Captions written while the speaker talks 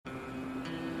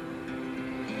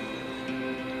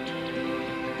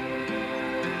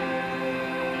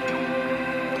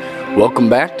Welcome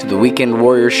back to the Weekend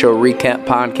Warrior Show Recap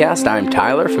Podcast. I'm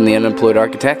Tyler from the Unemployed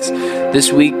Architects.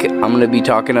 This week, I'm going to be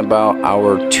talking about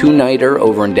our two-nighter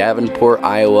over in Davenport,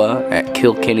 Iowa at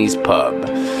Kilkenny's Pub.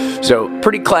 So,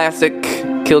 pretty classic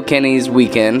Kilkenny's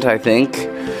weekend, I think.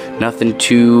 Nothing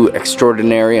too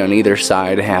extraordinary on either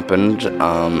side happened.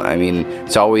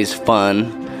 It's always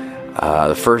fun.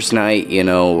 The first night,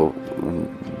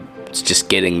 it's just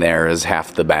getting there is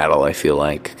half the battle, I feel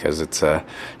like, because it's a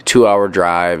 2-hour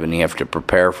drive and you have to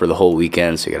prepare for the whole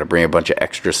weekend, so you got to bring a bunch of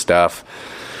extra stuff.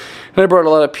 And I brought a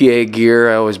lot of PA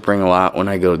gear. I always bring a lot when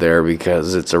I go there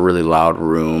because it's a really loud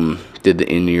room. Did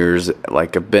the in-ears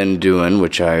like I've been doing,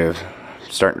 which I'm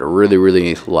starting to really,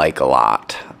 really like a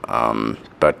lot.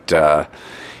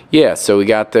 So we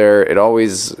got there. It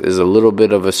always is a little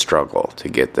bit of a struggle to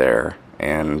get there.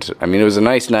 And, it was a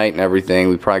nice night and everything.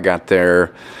 We probably got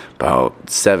there about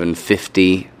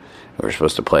 7:50. We were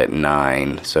supposed to play at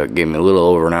 9, so it gave me a little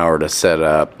over an hour to set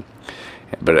up.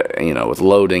 But, with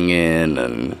loading in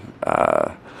and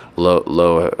it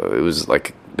was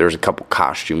like there was a couple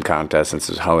costume contests, and this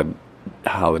was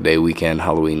Halloween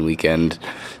weekend.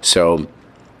 So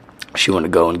she wanted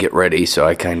to go and get ready, so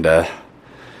I kind of,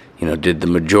 did the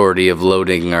majority of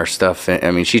loading our stuff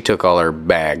in. She took all our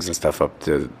bags and stuff up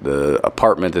to the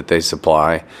apartment that they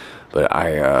supply, but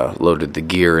I loaded the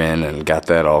gear in and got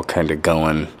that all kind of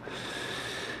going.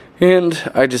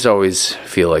 And I just always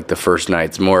feel like the first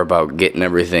night's more about getting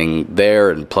everything there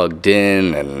and plugged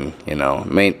in, and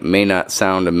may not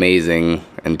sound amazing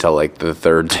until like the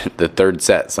third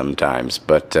set sometimes,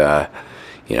 but I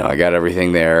got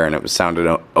everything there and it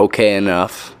sounded okay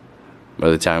enough by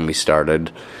the time we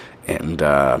started. And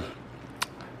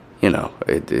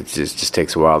it just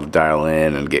takes a while to dial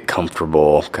in and get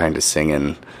comfortable kind of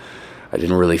singing. I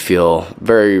didn't really feel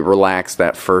very relaxed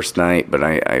that first night, but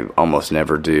I almost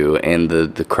never do. And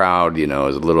the crowd, is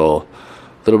a little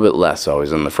bit less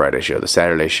always on the Friday show. The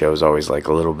Saturday show is always like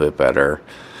a little bit better.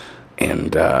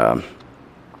 And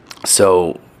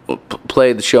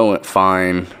played the show, went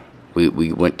fine.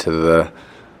 We went to the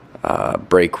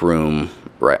break room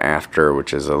right after,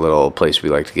 which is a little place we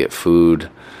like to get food.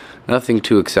 Nothing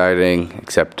too exciting,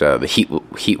 except the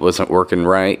heat wasn't working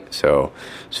right, so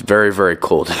it's very, very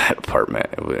cold in that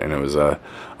apartment. And it was a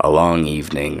long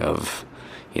evening of,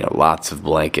 lots of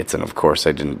blankets, and of course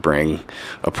I didn't bring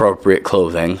appropriate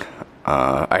clothing.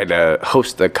 I had to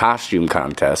host a costume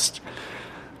contest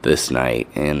this night,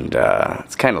 and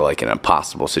it's kind of like an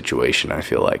impossible situation, I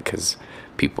feel like, because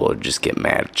people would just get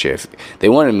mad at you. They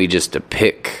wanted me just to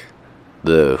pick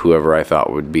whoever I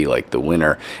thought would be like the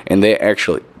winner, and the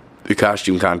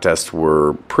costume contests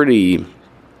were pretty.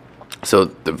 So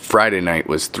the Friday night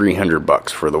was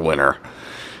 $300 for the winner,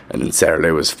 and then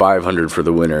Saturday was $500 for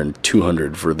the winner and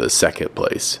 $200 for the second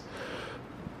place.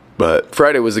 But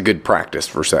Friday was a good practice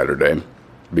for Saturday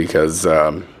because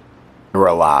there were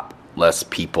a lot less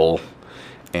people,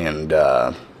 and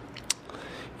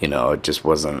it just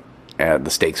wasn't. The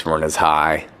stakes weren't as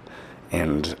high.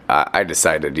 And I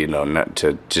decided, not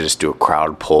to just do a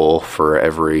crowd poll for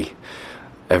every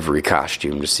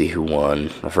costume to see who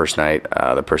won. The first night,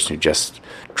 the person who just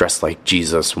dressed like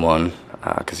Jesus won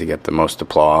because he got the most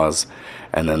applause.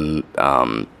 And then,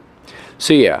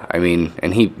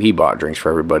 and he bought drinks for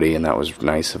everybody, and that was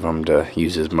nice of him to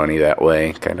use his money that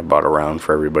way. Kind of bought around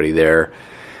for everybody there,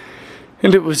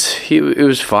 and it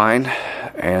was fine.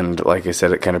 And like I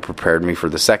said, it kind of prepared me for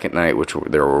the second night,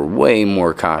 there were way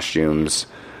more costumes.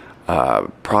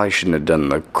 Probably shouldn't have done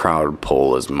the crowd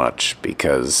poll as much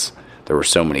because there were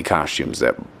so many costumes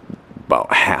that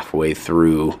about halfway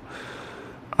through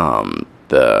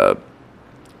the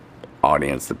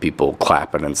audience, the people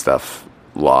clapping and stuff,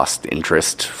 lost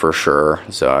interest for sure.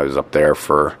 So I was up there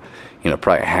for,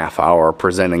 probably a half hour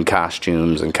presenting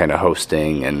costumes and kind of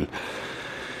hosting, and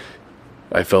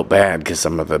I felt bad because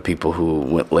some of the people who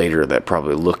went later that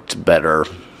probably looked better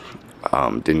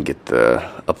didn't get the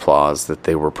applause that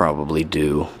they were probably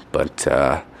due, but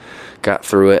got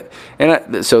through it.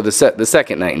 And so the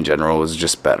second night in general was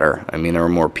just better. There were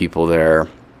more people there.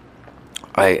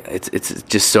 It's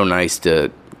just so nice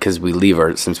because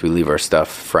since we leave our stuff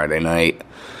Friday night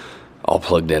all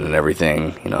plugged in and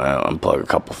everything. I unplug a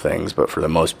couple things, but for the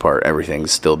most part,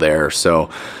 everything's still there. So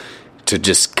to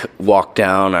just walk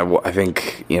down, I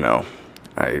think,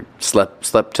 I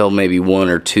slept till maybe 1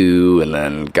 or 2, and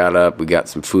then got up. We got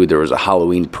some food. There was a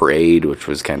Halloween parade, which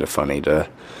was kind of funny to,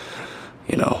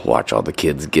 watch all the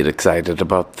kids get excited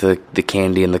about the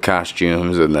candy and the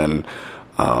costumes, and then,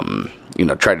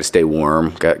 try to stay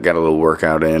warm. Got a little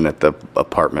workout in at the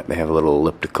apartment. They have a little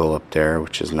elliptical up there,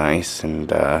 which is nice,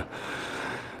 and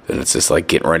then it's just like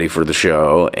getting ready for the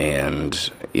show,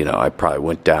 and I probably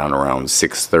went down around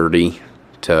 6:30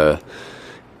 to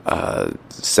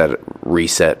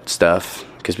reset stuff,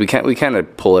 because we kind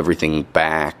of pull everything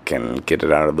back and get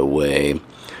it out of the way.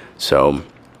 So,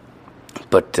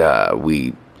 but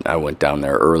I went down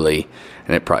there early,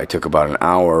 and it probably took about an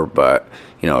hour, but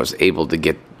I was able to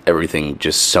get everything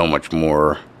just so much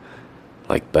more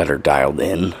like better dialed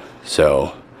in.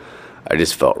 So I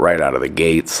just felt right out of the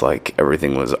gates like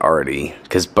everything was already,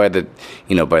 because by the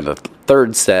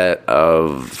third set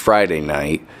of Friday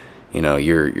night,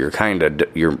 you're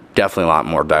definitely a lot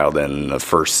more dialed in the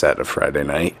first set of Friday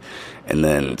night. And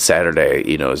then Saturday,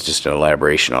 is just an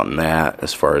elaboration on that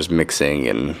as far as mixing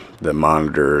and the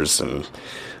monitors and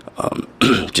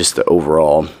just the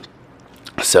overall,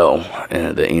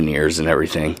 the in-ears and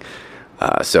everything.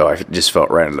 So I just felt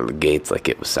right out of the gates like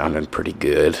it was sounding pretty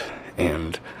good,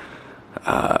 and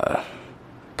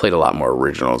played a lot more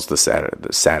originals the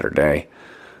Saturday,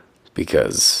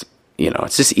 because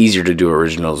it's just easier to do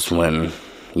originals when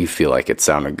you feel like it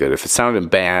sounded good. If it sounded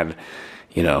bad,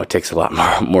 it takes a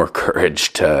lot more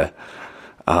courage to,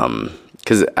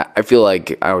 because I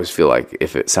always feel like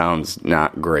if it sounds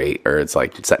not great, or it's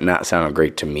like it's not sounding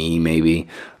great to me, maybe,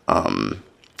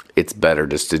 it's better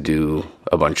just to do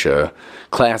a bunch of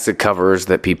classic covers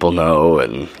that people know,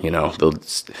 and they'll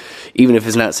even if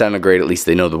it's not sounding great, at least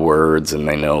they know the words and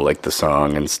they know like the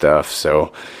song and stuff,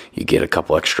 so you get a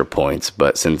couple extra points.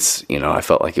 But since I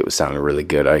felt like it was sounding really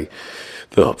good,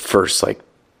 the first like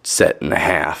set and a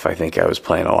half, I think I was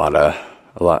playing a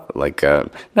lot like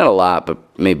not a lot, but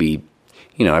maybe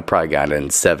I probably got in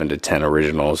 7 to 10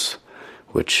 originals,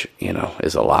 which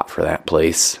is a lot for that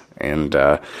place. And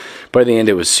by the end,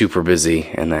 it was super busy,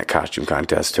 and that costume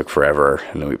contest took forever.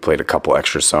 And then we played a couple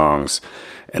extra songs,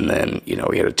 and then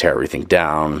we had to tear everything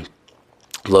down,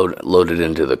 load it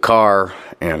into the car,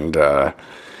 and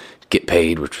get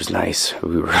paid, which was nice.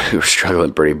 We were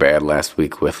struggling pretty bad last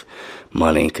week with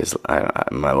money, because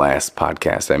in my last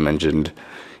podcast I mentioned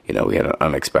we had an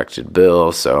unexpected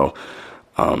bill, so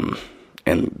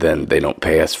and then they don't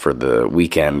pay us for the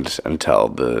weekend until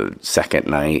the second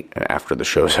night after the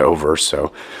show's over.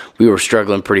 So we were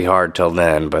struggling pretty hard till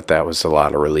then, but that was a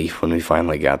lot of relief when we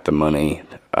finally got the money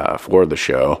for the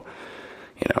show,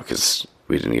 because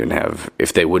we didn't even have,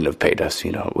 if they wouldn't have paid us,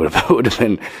 it would have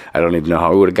been, I don't even know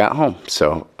how we would have got home.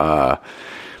 So,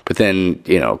 but then,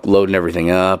 loading everything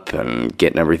up and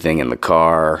getting everything in the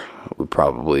car, we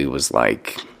probably was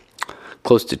like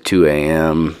close to 2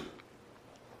 a.m.,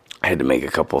 I had to make a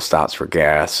couple stops for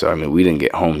gas, so we didn't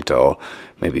get home till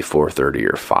maybe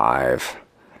 4:30 or 5.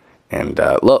 And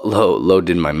Lo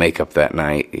did my makeup that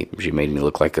night. She made me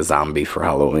look like a zombie for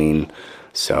Halloween,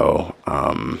 so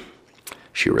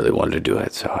she really wanted to do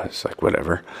it. So I was like,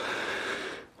 whatever.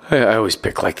 I always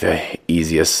pick like the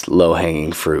easiest,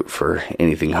 low-hanging fruit for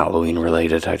anything Halloween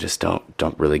related. I just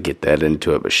don't really get that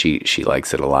into it, but she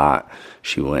likes it a lot.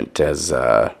 She went as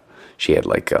she had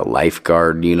like a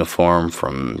lifeguard uniform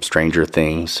from Stranger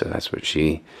Things, so that's what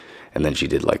and then she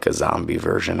did like a zombie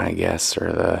version, I guess,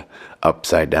 or the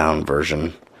upside down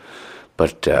version.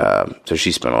 But, so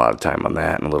she spent a lot of time on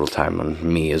that and a little time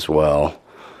on me as well.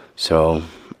 So,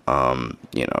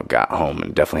 got home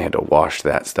and definitely had to wash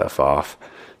that stuff off.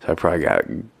 So I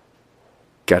probably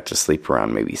got to sleep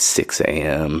around maybe 6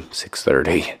 a.m.,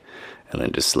 6:30, and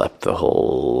then just slept the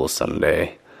whole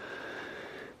Sunday.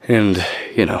 And,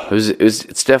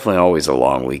 it's definitely always a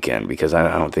long weekend, because I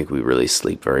don't think we really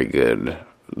sleep very good.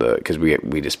 Because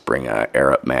we just bring a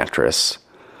air-up mattress,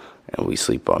 and we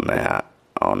sleep on that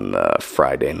on the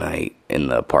Friday night in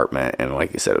the apartment. And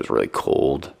like I said, it was really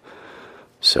cold.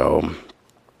 So,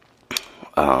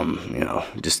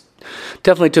 just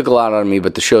definitely took a lot out of me,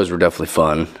 but the shows were definitely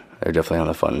fun. They're definitely on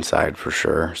the fun side for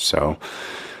sure. So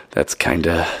that's kind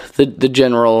of the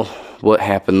general what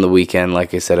happened the weekend.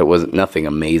 Like I said, it wasn't nothing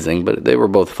amazing, but they were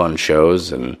both fun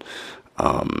shows, and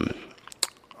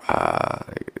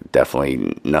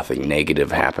definitely nothing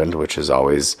negative happened, which is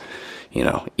always,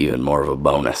 even more of a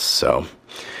bonus. So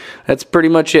that's pretty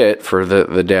much it for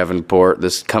the Davenport.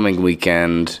 This coming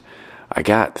weekend, I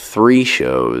got 3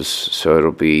 shows, so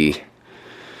it'll be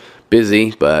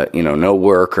busy, but, no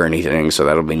work or anything, so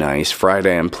that'll be nice.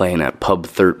 Friday, I'm playing at Pub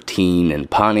 13 in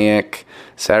Pontiac.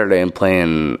 Saturday, I'm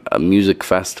playing a music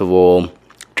festival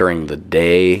during the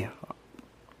day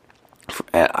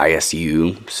at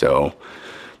ISU, so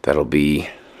that'll be,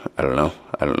 I don't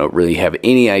know, really have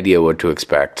any idea what to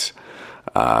expect.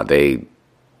 They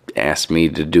asked me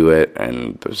to do it,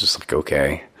 and it was just like,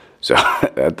 okay. So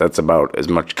that's about as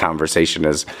much conversation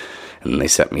and they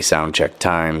set me sound check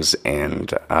times,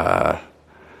 and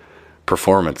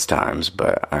performance times,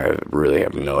 but I really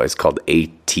have no. It's called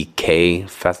ATK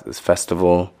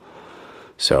Festival,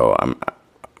 so I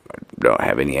don't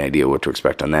have any idea what to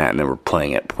expect on that. And then we're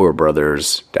playing at Poor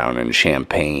Brothers down in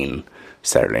Champaign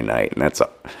Saturday night, and that's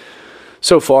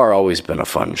so far always been a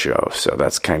fun show. So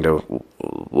that's kind of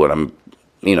what I'm,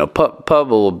 pub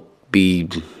will be,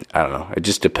 I don't know, it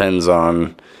just depends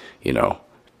on,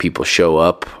 people show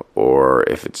up or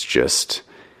if it's just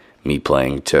me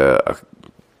playing to a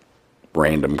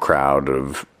random crowd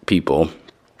of people.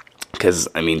 Because,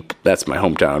 that's my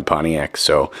hometown, Pontiac.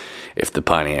 So if the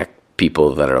Pontiac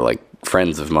people that are like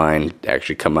friends of mine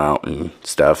actually come out and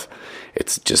stuff,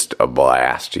 it's just a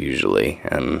blast usually.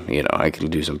 And, I can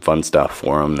do some fun stuff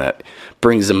for them that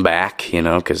brings them back,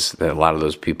 because a lot of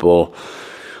those people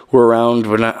were around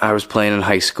when I was playing in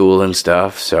high school and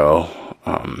stuff. So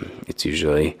it's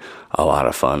usually a lot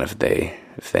of fun if they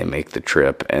make the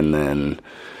trip. And then,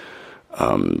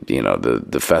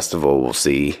 the festival we'll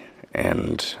see.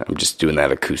 And I'm just doing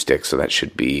that acoustic, so that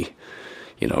should be,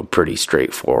 pretty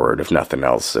straightforward. If nothing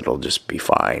else, it'll just be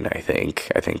fine, I think.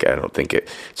 I don't think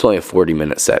it's only a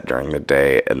 40-minute set during the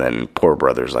day, and then Poor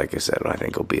Brothers, like I said, I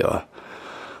think will be a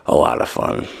lot of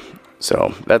fun.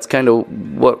 So that's kind of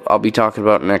what I'll be talking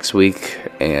about next week.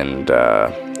 And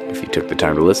if you took the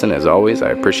time to listen, as always,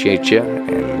 I appreciate you,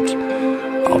 and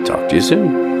I'll talk to you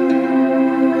soon.